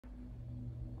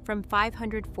from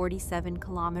 547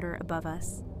 kilometers above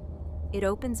us. It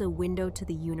opens a window to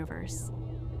the universe.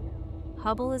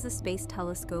 Hubble is a space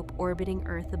telescope orbiting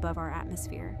Earth above our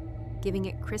atmosphere, giving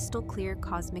it crystal clear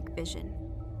cosmic vision.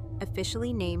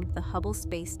 Officially named the Hubble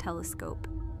Space Telescope,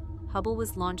 Hubble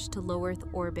was launched to low Earth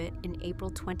orbit in April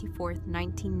 24,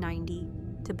 1990,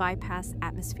 to bypass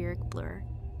atmospheric blur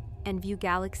and view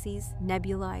galaxies,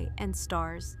 nebulae, and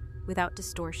stars without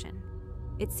distortion.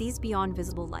 It sees beyond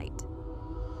visible light,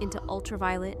 into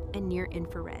ultraviolet and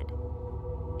near-infrared.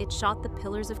 It shot the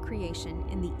pillars of creation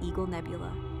in the Eagle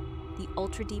Nebula, the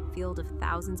ultra-deep field of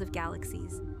thousands of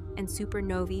galaxies, and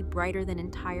supernovae brighter than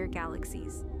entire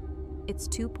galaxies. Its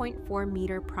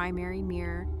 2.4-meter primary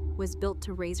mirror was built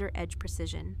to razor-edge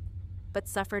precision, but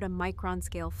suffered a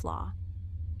micron-scale flaw.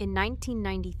 In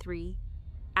 1993,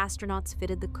 astronauts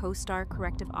fitted the CoStar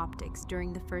corrective optics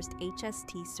during the first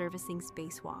HST servicing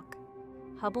spacewalk.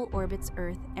 Hubble orbits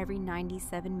Earth every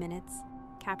 97 minutes,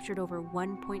 captured over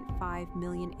 1.5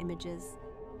 million images,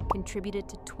 contributed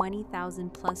to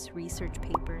 20,000-plus research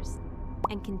papers,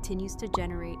 and continues to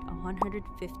generate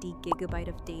 150 gigabytes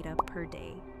of data per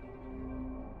day.